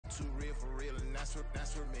that's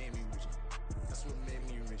what made me rich. That's what made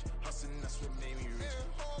me rich. Hustling, that's what made me rich.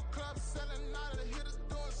 Whole club selling out of the hitters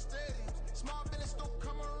doing stadiums. Small business don't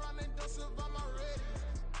come around, they don't survive my ratings.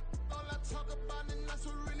 All I talk about it, that's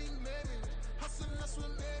what really made me rich. Hustling, that's what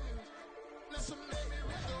made me rich. That's what made me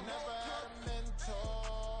rich. Never had a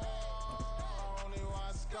mentor, only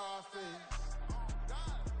one Scarface.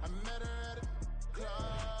 I met her at a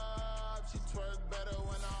club, she twerk better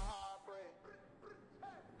when I heartbreak.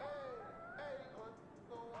 Hey,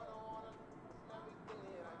 the one I wanna, everything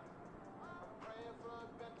it I I'm praying for a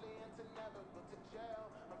Bentley and to never go to jail.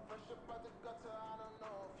 I'm fresh up out the gutter, I don't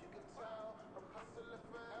know if you can tell. I'm hustling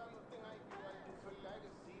for everything I do for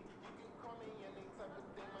legacy. You can call me any type of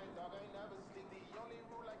thing, my dog, I never sleep. The only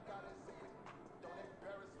rule I got is if it don't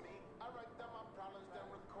embarrass me. I write down my problems, then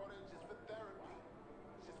record it just for therapy.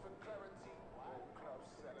 Just for clarity, whole club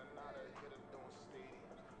selling out of hitter doing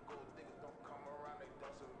stadiums. Gold diggers don't come around, they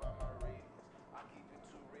don't survive my radius. I keep it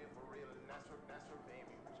too real for real, and that's what made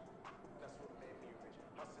me rich. That's what made me rich.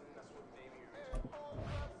 Hustling, that's what made me rich. Whole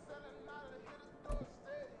club selling out of hitters doing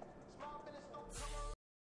stadiums. Small business don't come around.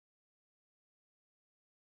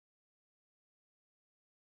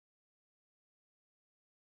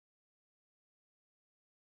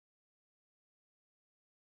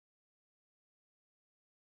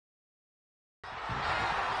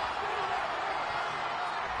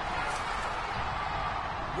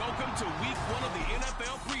 Welcome to week 1 of the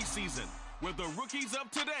NFL preseason, where the rookies of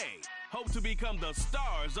today hope to become the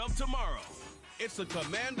stars of tomorrow. It's the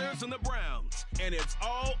Commanders and the Browns, and it's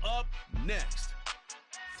all up next.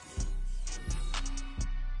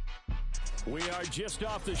 We are just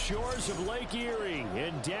off the shores of Lake Erie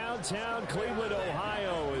in downtown Cleveland,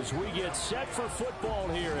 Ohio, as we get set for football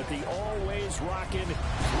here at the always rockin'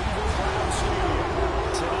 Cleveland Browns Stadium.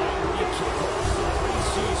 Tonight we kick off the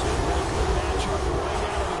preseason with a good matchup right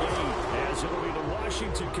out of the gate, as it'll be the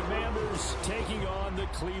Washington Commanders taking on the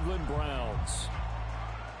Cleveland Browns.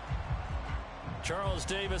 Charles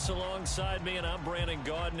Davis alongside me, and I'm Brandon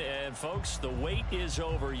Gaudin. And, folks, the wait is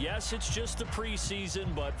over. Yes, it's just the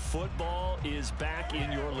preseason, but football is back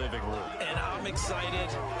in your living room. And I'm excited.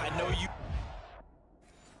 I know you.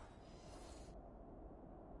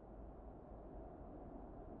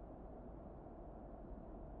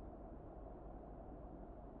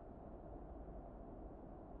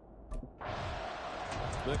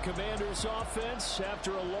 The Commanders' offense,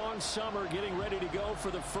 after a long summer, getting ready to go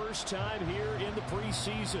for the first time here in the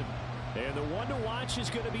preseason. And the one to watch is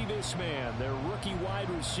going to be this man, their rookie wide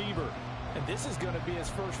receiver. And this is going to be his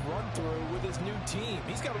first run-through with his new team.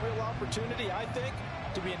 He's got a real opportunity, I think,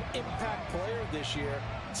 to be an impact player this year.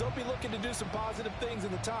 So he'll be looking to do some positive things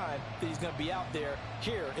in the time that he's going to be out there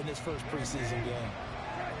here in this first preseason game.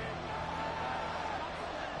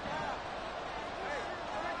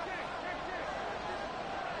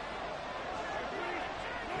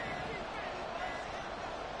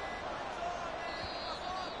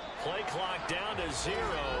 Play clock down to 0,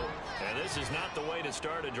 and this is not the way to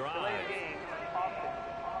start a drive.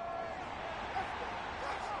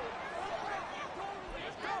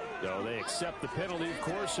 So they accept the penalty, of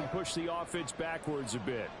course, and push the offense backwards a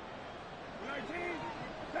bit.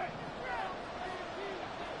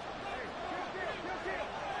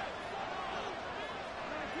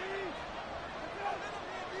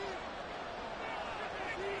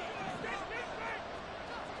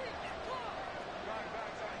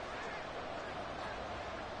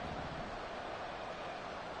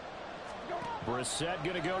 Brissett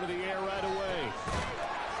going to go to the air right away.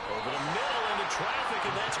 Over the middle into traffic,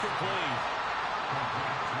 and that's complete.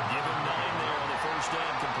 Give him 9 there on the first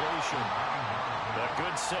down completion. A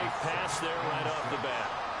good safe pass there right off the bat.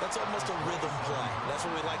 That's almost a rhythm play. That's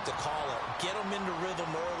what we like to call it. Get them into rhythm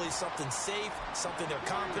early, something safe, something they're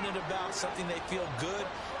confident about, something they feel good.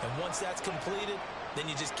 And once that's completed, then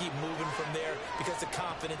you just keep moving from there because the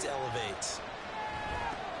confidence elevates.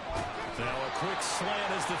 Now a quick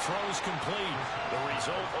slant as the throw's complete. The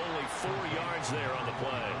result, only 4 yards there on the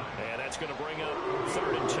play. And that's going to bring up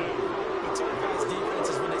 3rd and 2. The two guys'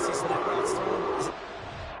 defenses, when they see slant routes thrown,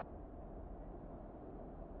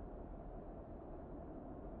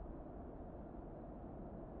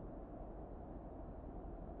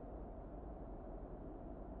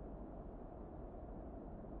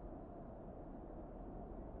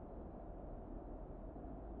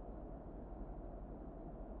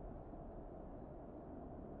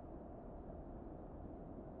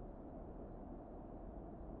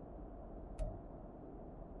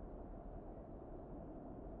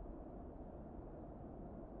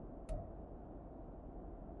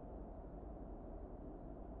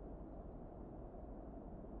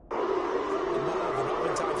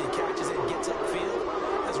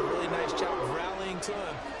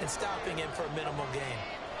 and stopping him for a minimal gain.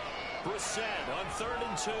 Brissett on 3rd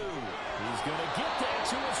and 2. He's going to get that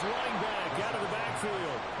to his running back out of the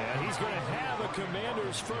backfield. And he's going to have a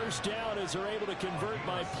Commanders first down as they're able to convert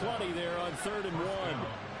by plenty there on 3rd and 1.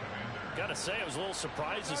 Got to say, I was a little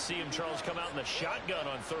surprised to see him, Charles, come out in the shotgun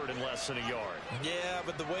on 3rd and less than a yard. Yeah,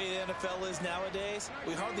 but the way the NFL is nowadays,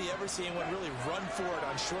 we hardly ever see anyone really run for it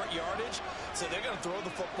on short yardage. So they're going to throw the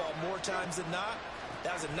football more times than not.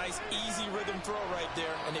 That was a nice, easy rhythm throw right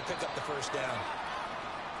there, and they pick up the first down.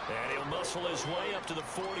 And he'll muscle his way up to the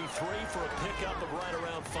 43 for a pickup of right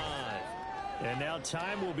around 5. And now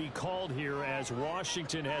time will be called here as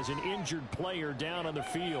Washington has an injured player down on the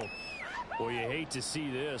field. Well, you hate to see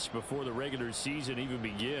this before the regular season even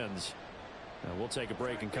begins. Now we'll take a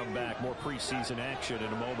break and come back. More preseason action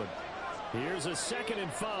in a moment. Here's a 2nd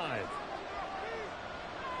and 5.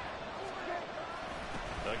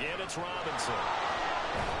 Again, it's Robinson.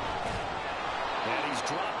 And he's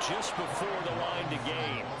dropped just before the line to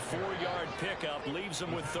gain. 4-yard pickup leaves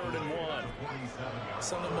him with 3rd and 1.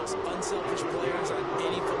 Some of the most unselfish players on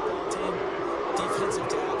any football team, defensive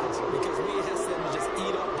tackles, because we ask them to just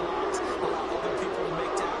eat up blocks, allow other people to make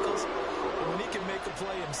tackles. But when he can make a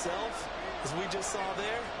play himself, as we just saw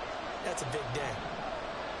there, that's a big day.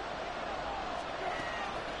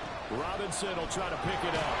 Robinson will try to pick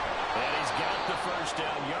it up. And he's got the first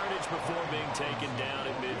down yardage before being taken down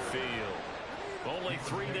at midfield. Only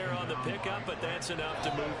 3 there on the pickup, but that's enough to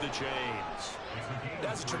move the chains.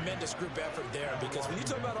 That's a tremendous group effort there, because when you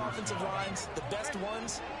talk about offensive lines, the best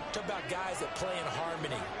ones, talk about guys that play in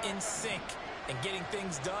harmony, in sync, and getting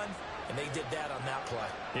things done, and they did that on that play.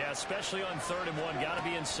 Yeah, especially on 3rd and 1. Got to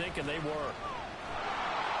be in sync, and they were.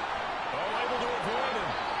 Oh, able to avoid him.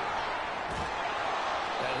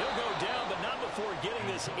 And he'll go down, but not before getting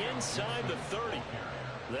this inside the 30.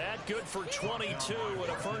 That good for 22 and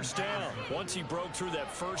a first down. Once he broke through that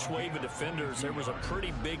first wave of defenders, there was a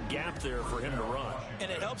pretty big gap there for him to run. And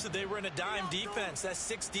it helps that they were in a dime defense. That's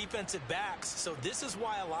 6 defensive backs. So this is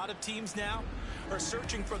why a lot of teams now are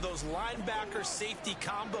searching for those linebacker safety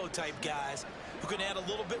combo type guys who can add a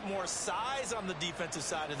little bit more size on the defensive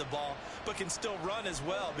side of the ball, but can still run as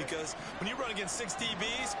well, because when you run against 6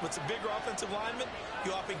 DBs with some bigger offensive linemen,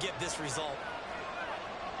 you often get this result.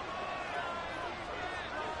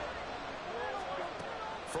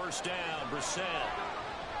 First down, Brissett.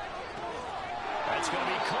 That's going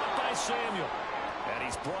to be caught by Samuel. And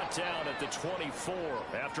he's brought down at the 24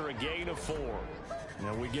 after a gain of 4.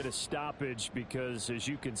 Now we get a stoppage because, as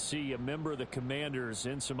you can see, a member of the Commanders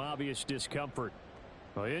in some obvious discomfort.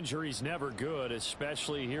 Well, injury's never good,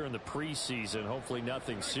 especially here in the preseason. Hopefully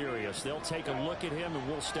nothing serious. They'll take a look at him, and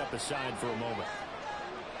we'll step aside for a moment.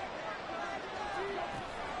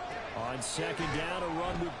 On 2nd down, a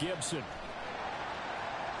run with Gibson.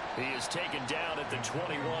 He is taken down at the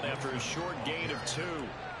 21 after a short gain of 2.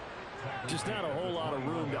 Just not a whole lot of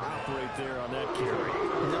room to operate there on that carry.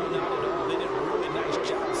 No, not at all. They did a really nice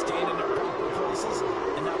job staying in their proper places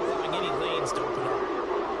and not allowing any lanes to open up.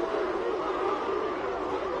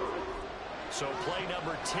 So play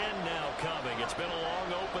number 10 now coming. It's been a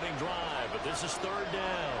long opening drive, but this is 3rd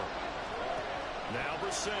down. Now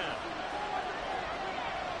Brissett.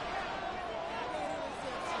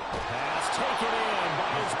 Pass taken in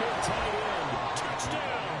by his big tight end.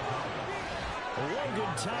 Touchdown!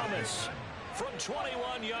 Logan Thomas from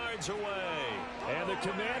 21 yards away. And the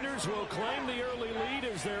Commanders will claim the early lead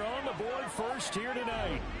as they're on the board first here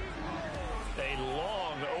tonight. A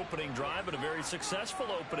long opening drive, but a very successful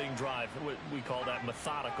opening drive. We call that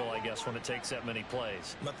methodical, I guess, when it takes that many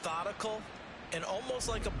plays. Methodical, and almost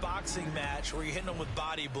like a boxing match where you're hitting them with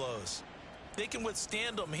body blows. They can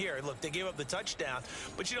withstand them here. Look, they gave up the touchdown,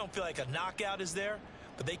 but you don't feel like a knockout is there.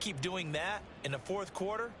 But they keep doing that in the 4th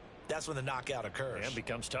quarter. That's when the knockout occurs. And it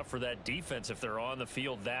becomes tough for that defense if they're on the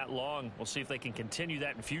field that long. We'll see if they can continue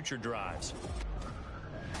that in future drives.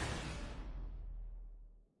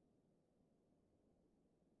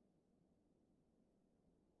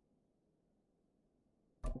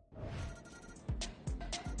 The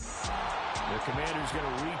Commanders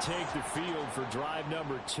going to retake the field for drive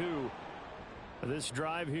number 2. This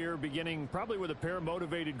drive here beginning probably with a pair of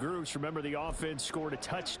motivated groups. Remember, the offense scored a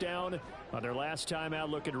touchdown on their last time out,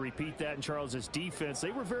 looking to repeat that in Charles's defense. They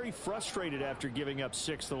were very frustrated after giving up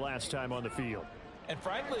 6 the last time on the field. And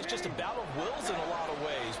frankly, it's just a battle of wills in a lot of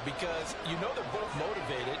ways, because you know they're both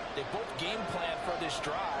motivated. They both game plan for this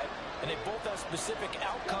drive, and they both have specific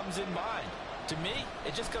outcomes in mind. To me,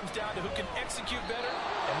 it just comes down to who can execute better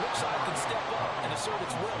and which side can step up and assert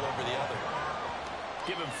its will over the other.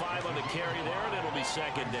 Give him 5 on the carry there, and it'll be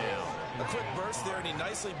 2nd down. A quick burst there, and he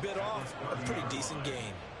nicely bit off a pretty decent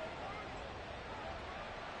gain.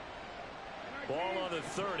 Ball on the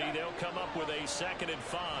 30. They'll come up with a 2nd and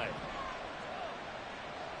 5.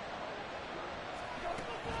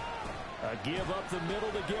 A give up the middle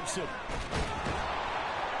to Gibson.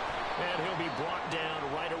 And he'll be brought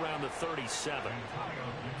down right around the 37.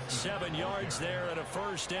 7 yards there and a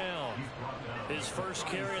first down. His first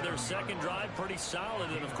carry of their second drive, pretty solid.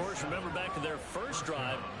 And, of course, remember back to their first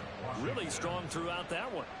drive, really strong throughout that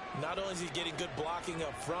one. Not only is he getting good blocking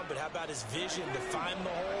up front, but how about his vision to find the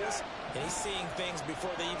holes? And he's seeing things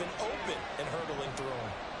before they even open and hurdling through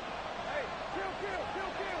them. Hey, kill.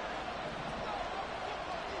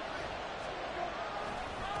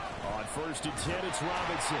 On 1st and 10, it's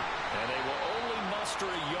Robinson. And they will only muster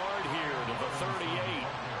a yard here to the 38.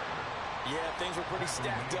 Yeah, things were pretty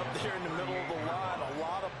stacked up there in the middle of the line. A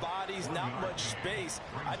lot of bodies, not much space.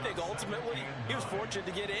 I think ultimately he was fortunate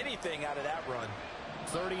to get anything out of that run.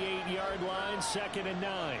 38-yard line, 2nd and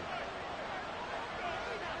 9.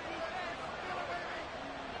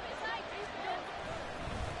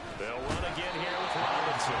 They'll run again here with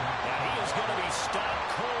Robinson. And he is going to be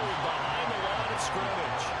stopped cold behind the line of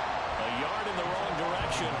scrimmage. A yard in the wrong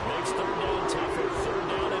direction. Makes 3rd down tougher. 3rd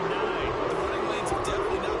down and 9. The running lanes have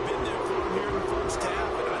definitely not been there for him here in the first half,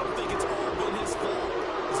 and I don't think it's all been his fault.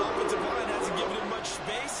 His offensive line hasn't given him much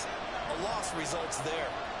space. A loss results there.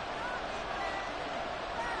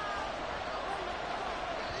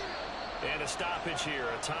 And a stoppage here.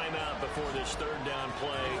 A timeout before this 3rd down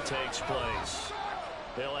play takes place.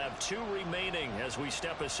 They'll have 2 remaining as we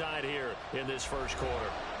step aside here in this first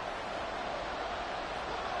quarter.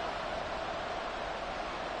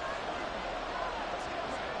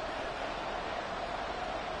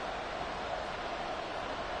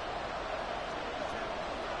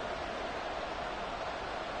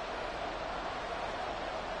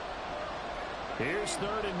 Here's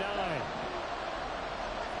 3rd and 9.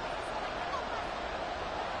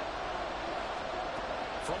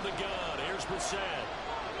 From the gun, here's Brissett.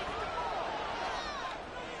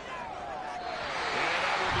 And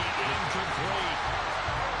that will be incomplete.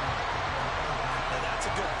 And that's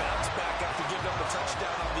a good bounce back after giving up a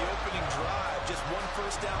touchdown on the opening drive. Just 1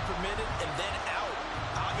 first down permitted and then out.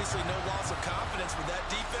 Obviously no loss of confidence with that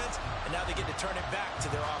defense, and now they get to turn it back to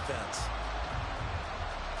their offense.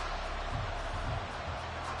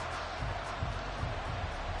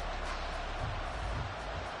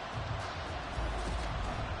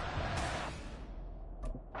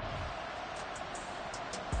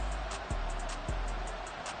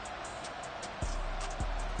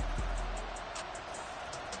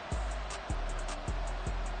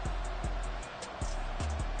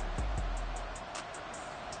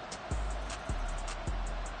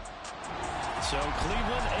 So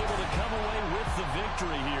Cleveland able to come away with the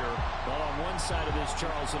victory here. Well, on one side of this,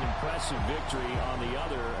 Charles, an impressive victory. On the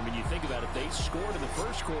other, I mean, you think about it, they scored in the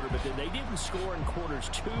first quarter, but then they didn't score in quarters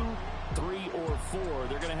 2, 3, or 4.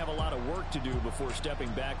 They're going to have a lot of work to do before stepping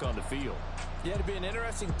back on the field. Yeah, it'll be an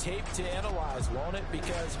interesting tape to analyze, won't it?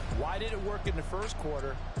 Because why did it work in the first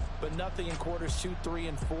quarter, but nothing in quarters 2, 3,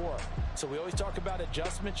 and 4? So we always talk about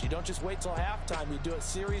adjustments. You don't just wait till halftime. You do it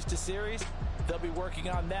series to series. They'll be working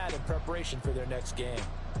on that in preparation for their next game.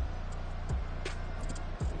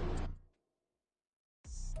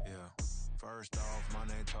 Yeah, first off, my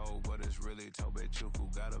name Toad, but it's really Tobe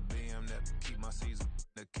Chuku. Got a BM that keep my season,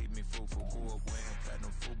 that keep me fufu. Grew up wearing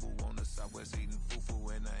platinum fubu on the Southwest eating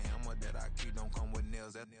fufu. And the hammer that I keep don't come with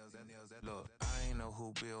nails. Look, I ain't know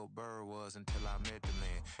who Bill Burr was until I met the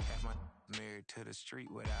man. Half my married to the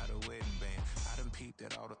street without a wedding band. I done peeped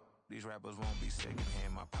at all these rappers won't be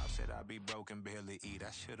secondhand. My pop said I'd be broke and barely eat.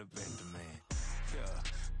 I should've bet the man. Yeah,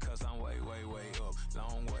 cause I'm way up.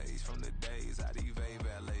 Long ways from the days I evade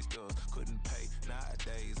valet stores. Couldn't pay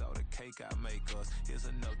nowadays. All the cake I make us is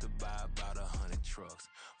enough to buy about 100 trucks.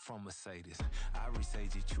 From Mercedes, I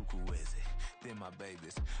resage Chukwueze. Then my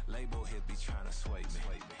babies. Label hit be trying to sway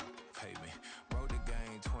me. Pay me. Wrote the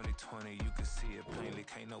game 2020. You can see it plainly.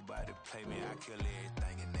 Can't nobody play me. I kill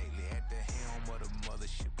everything innately. At the helm of the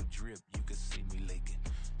mothership of drip. You can see me leaking.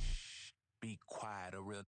 Shh. Be quiet, a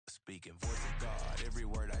real speaking. Voice of God, every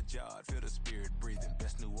word I jot. Feel the spirit breathing.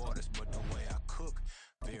 Best new artist, but the way I cook,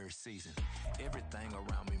 very seasoned. Everything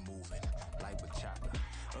around me moving, like bachata.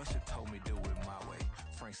 Usher told me do it my way.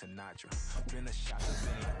 Frank Sinatra. Been a shot,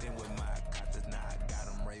 been locked in with my katas. Now I got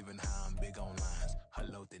them raving how I'm big on lines.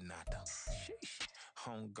 Hello, de nata. Sheesh.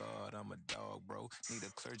 On God, I'm a dog, bro. Need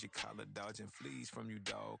a clergy collar, dodging fleas from you,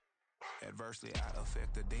 dog. Adversely, I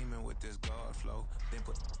affect the demon with this God flow. Then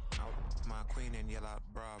put out my queen and yell out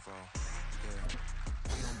bravo. Yeah,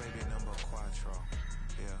 we on baby number quattro.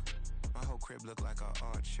 Yeah, my whole crib look like a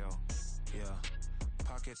art show. Yeah,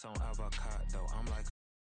 pockets on avocado. I'm like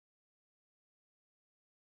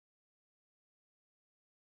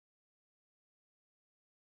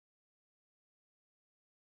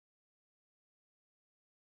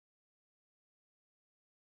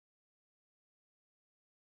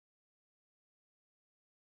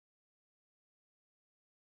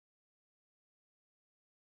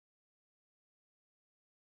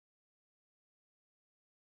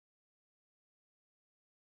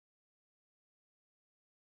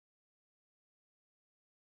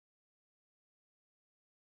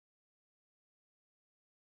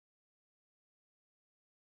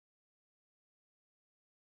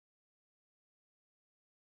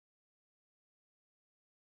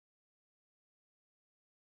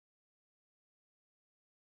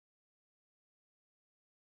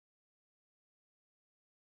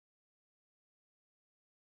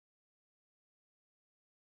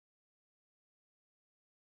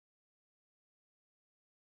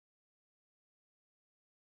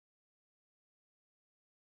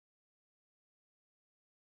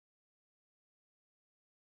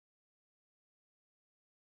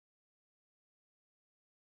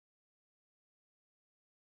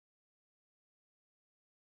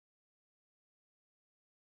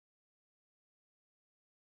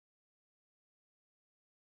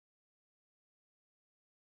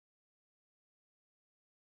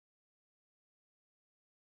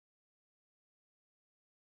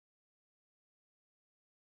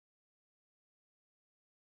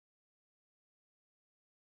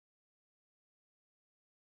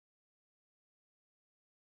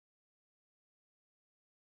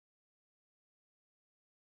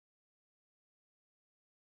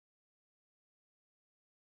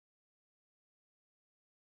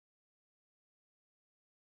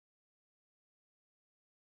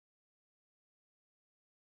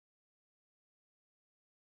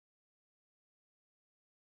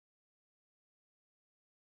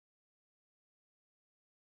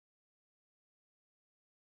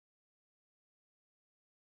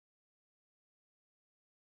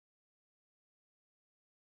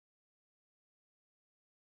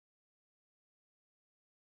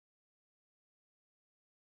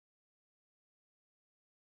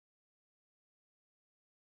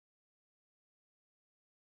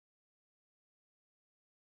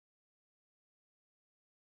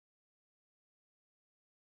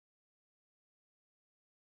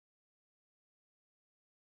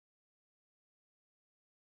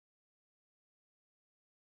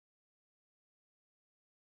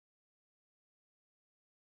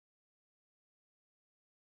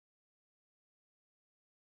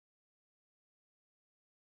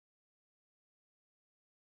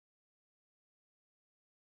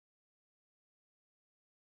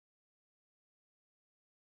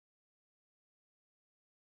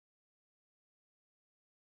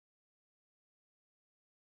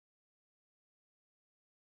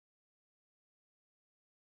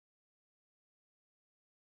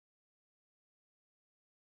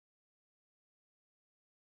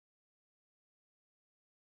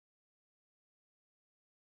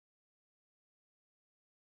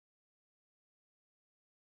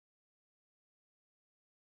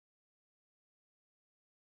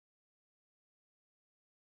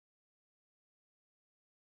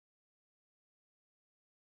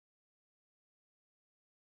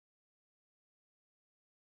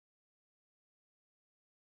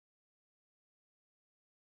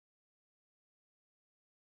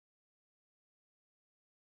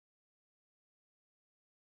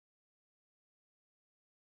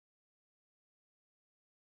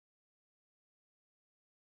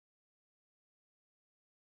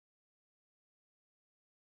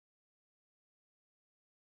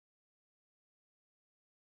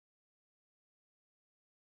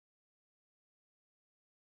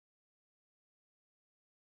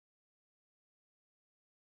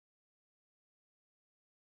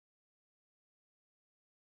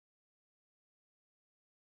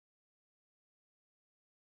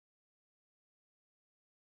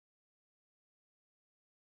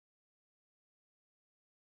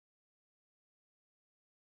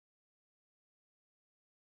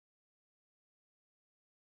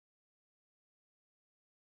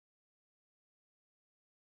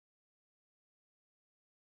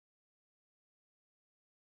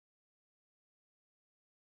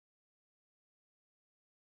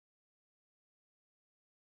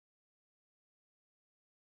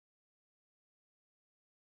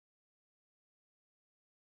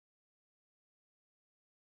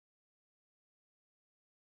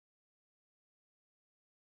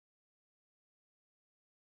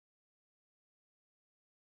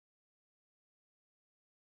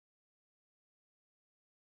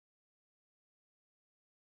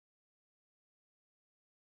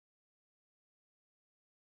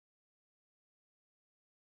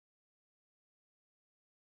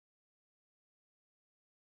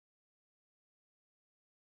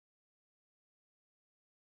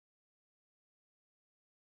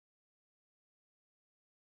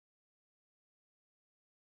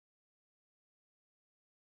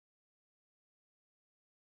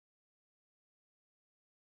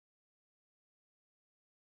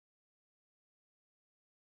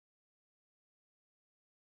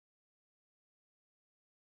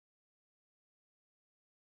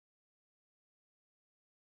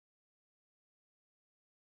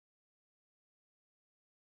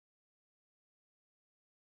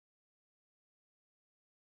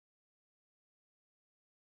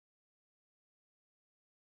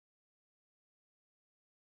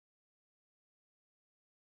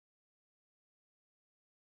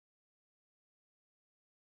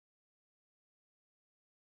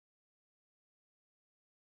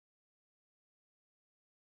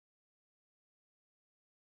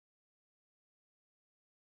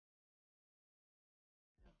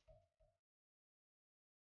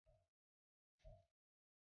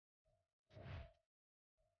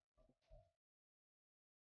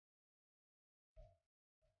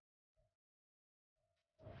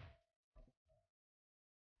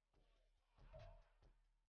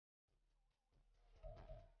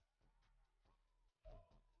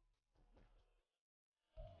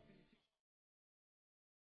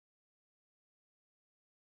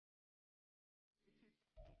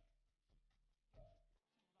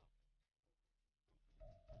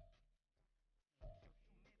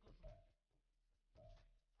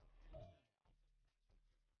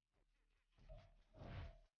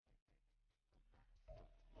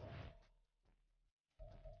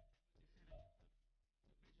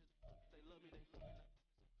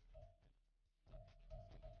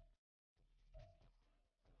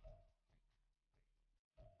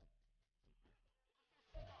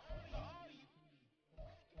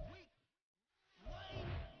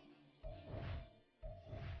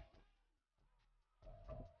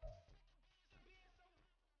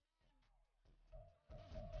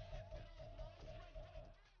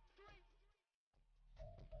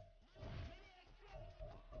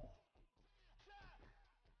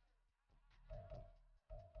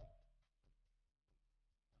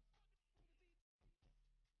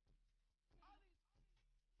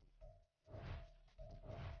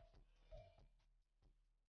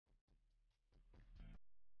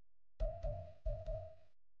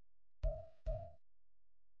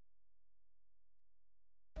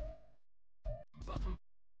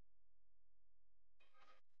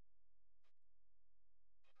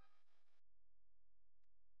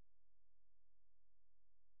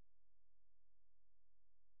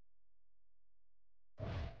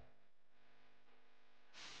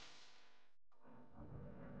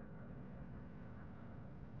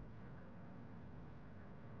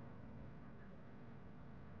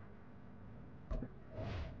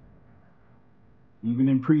Even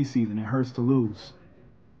in preseason, it hurts to lose.